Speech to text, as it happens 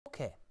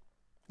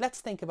let's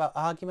think about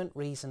argument,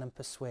 reason and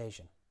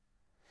persuasion.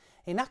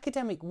 In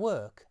academic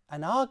work,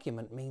 an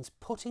argument means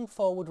putting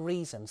forward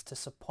reasons to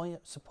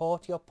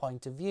support your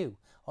point of view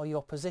or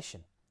your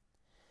position.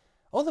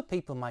 Other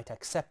people might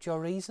accept your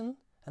reason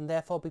and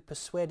therefore be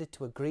persuaded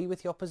to agree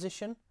with your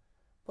position,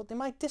 but they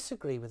might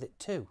disagree with it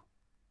too.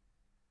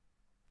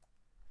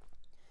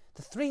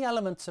 The three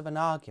elements of an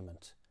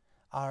argument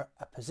are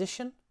a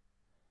position,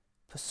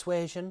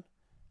 persuasion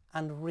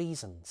and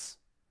reasons.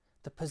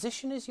 The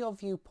position is your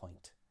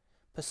viewpoint.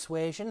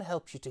 Persuasion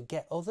helps you to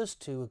get others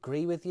to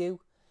agree with you,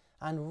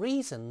 and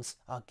reasons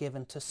are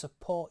given to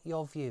support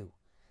your view.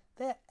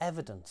 They're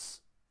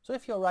evidence. So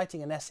if you're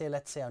writing an essay,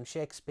 let's say on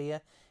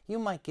Shakespeare, you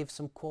might give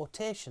some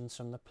quotations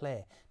from the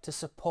play to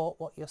support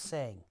what you're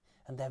saying,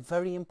 and they're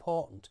very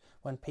important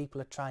when people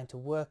are trying to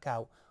work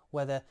out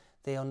whether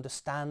they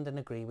understand and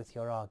agree with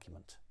your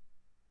argument.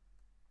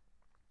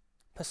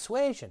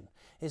 Persuasion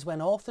is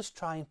when authors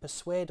try and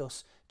persuade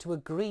us to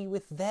agree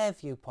with their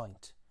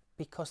viewpoint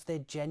because they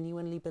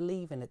genuinely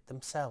believe in it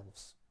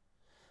themselves.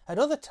 At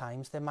other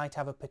times they might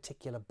have a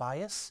particular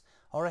bias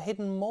or a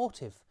hidden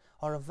motive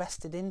or a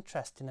vested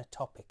interest in a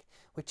topic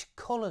which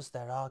colours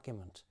their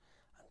argument,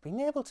 and being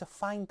able to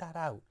find that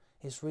out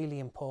is really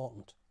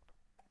important.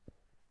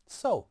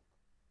 So,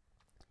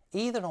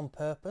 either on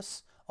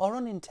purpose or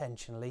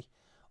unintentionally,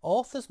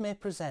 authors may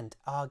present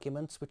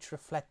arguments which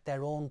reflect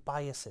their own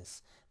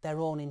biases, their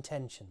own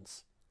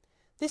intentions.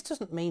 This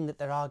doesn't mean that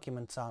their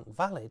arguments aren't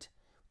valid,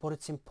 but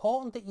it's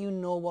important that you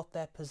know what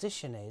their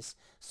position is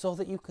so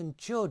that you can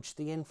judge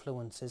the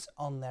influences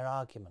on their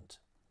argument.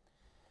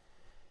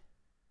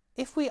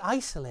 If we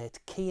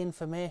isolate key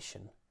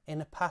information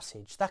in a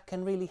passage, that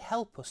can really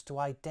help us to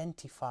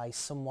identify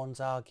someone's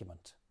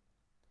argument.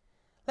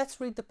 Let's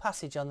read the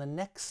passage on the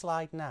next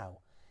slide now.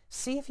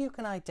 See if you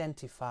can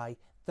identify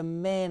the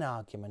main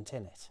argument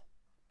in it.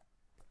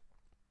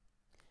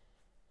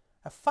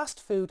 A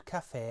fast food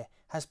cafe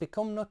has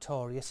become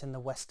notorious in the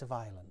west of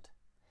Ireland.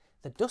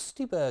 The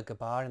Dusty Burger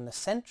Bar in the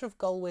centre of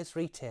Galway's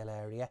retail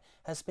area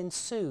has been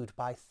sued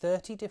by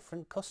 30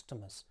 different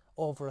customers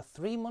over a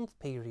 3-month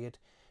period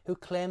who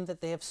claim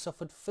that they have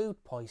suffered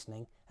food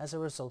poisoning as a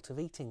result of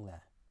eating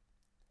there.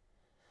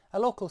 A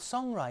local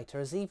songwriter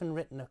has even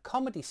written a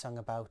comedy song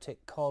about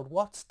it called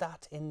What's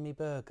That in Me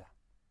Burger?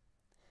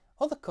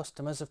 Other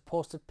customers have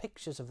posted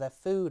pictures of their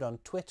food on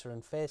Twitter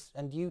and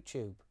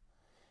YouTube.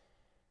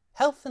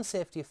 Health and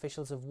safety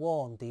officials have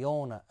warned the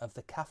owner of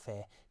the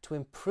cafe to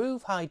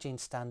improve hygiene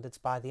standards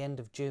by the end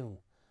of June.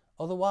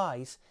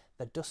 Otherwise,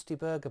 the Dusty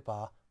Burger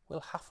Bar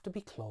will have to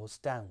be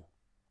closed down.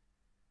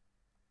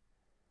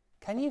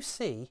 Can you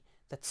see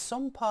that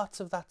some parts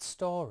of that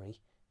story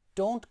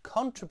don't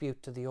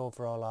contribute to the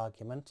overall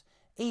argument,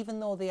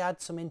 even though they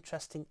add some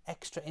interesting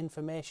extra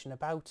information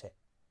about it?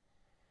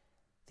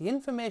 The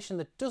information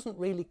that doesn't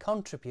really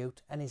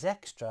contribute and is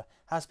extra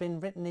has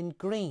been written in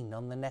green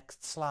on the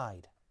next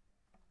slide.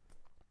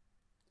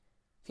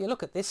 If you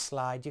look at this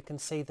slide, you can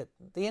see that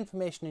the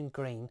information in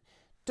green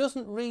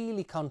doesn't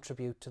really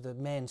contribute to the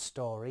main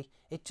story,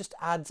 it just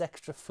adds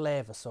extra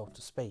flavour, so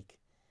to speak.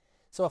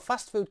 So a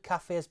fast food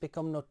cafe has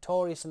become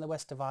notorious in the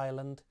west of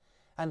Ireland,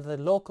 and the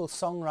local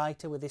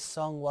songwriter with his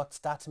song What's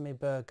That in Me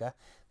Burger,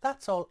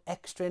 that's all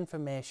extra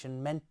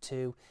information meant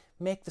to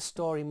make the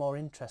story more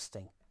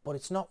interesting, but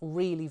it's not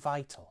really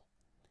vital.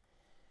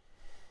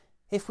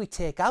 If we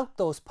take out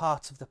those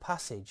parts of the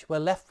passage, we're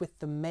left with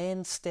the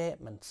main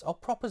statements or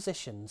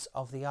propositions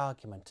of the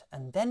argument,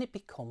 and then it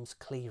becomes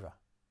clearer.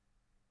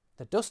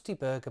 The Dusty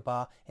Burger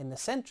Bar in the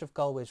centre of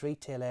Galway's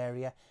retail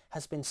area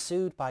has been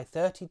sued by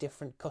 30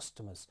 different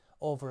customers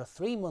over a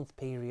 3-month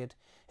period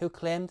who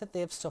claim that they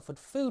have suffered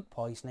food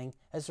poisoning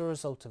as a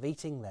result of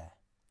eating there.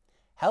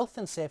 Health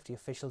and safety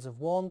officials have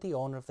warned the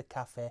owner of the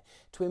cafe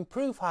to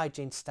improve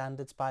hygiene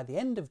standards by the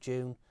end of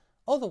June.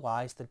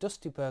 Otherwise, the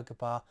Dusty Burger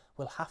Bar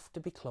will have to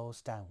be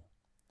closed down.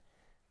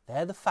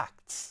 They're the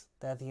facts,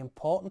 they're the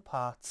important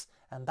parts,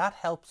 and that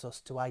helps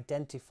us to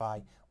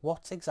identify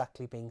what's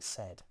exactly being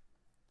said.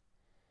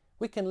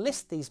 We can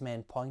list these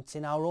main points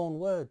in our own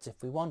words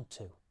if we want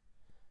to.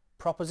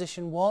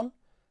 Proposition 1,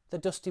 the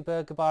Dusty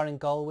Burger Bar in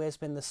Galway has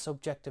been the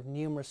subject of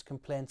numerous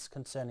complaints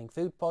concerning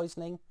food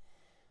poisoning.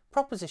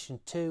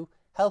 Proposition 2,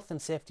 health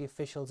and safety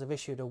officials have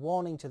issued a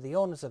warning to the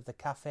owners of the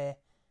cafe.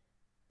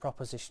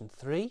 Proposition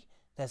 3,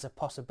 there's a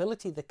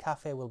possibility the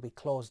cafe will be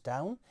closed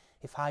down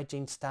if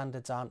hygiene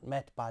standards aren't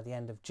met by the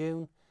end of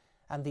June.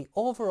 And the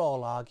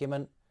overall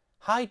argument,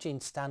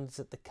 hygiene standards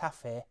at the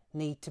cafe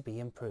need to be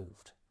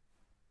improved.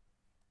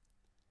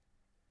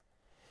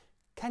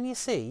 Can you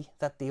see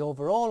that the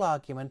overall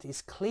argument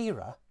is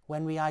clearer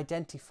when we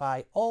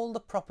identify all the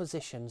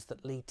propositions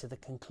that lead to the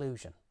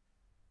conclusion?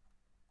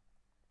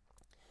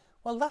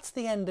 Well, that's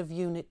the end of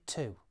Unit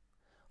 2.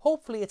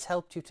 Hopefully it's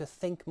helped you to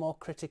think more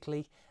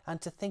critically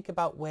and to think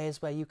about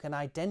ways where you can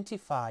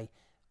identify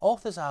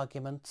authors'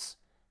 arguments,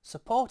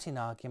 supporting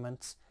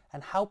arguments,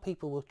 and how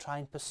people will try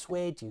and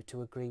persuade you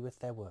to agree with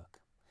their work.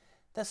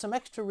 There's some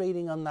extra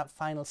reading on that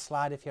final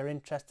slide if you're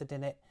interested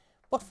in it,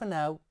 but for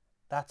now,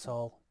 that's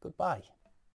all. Goodbye.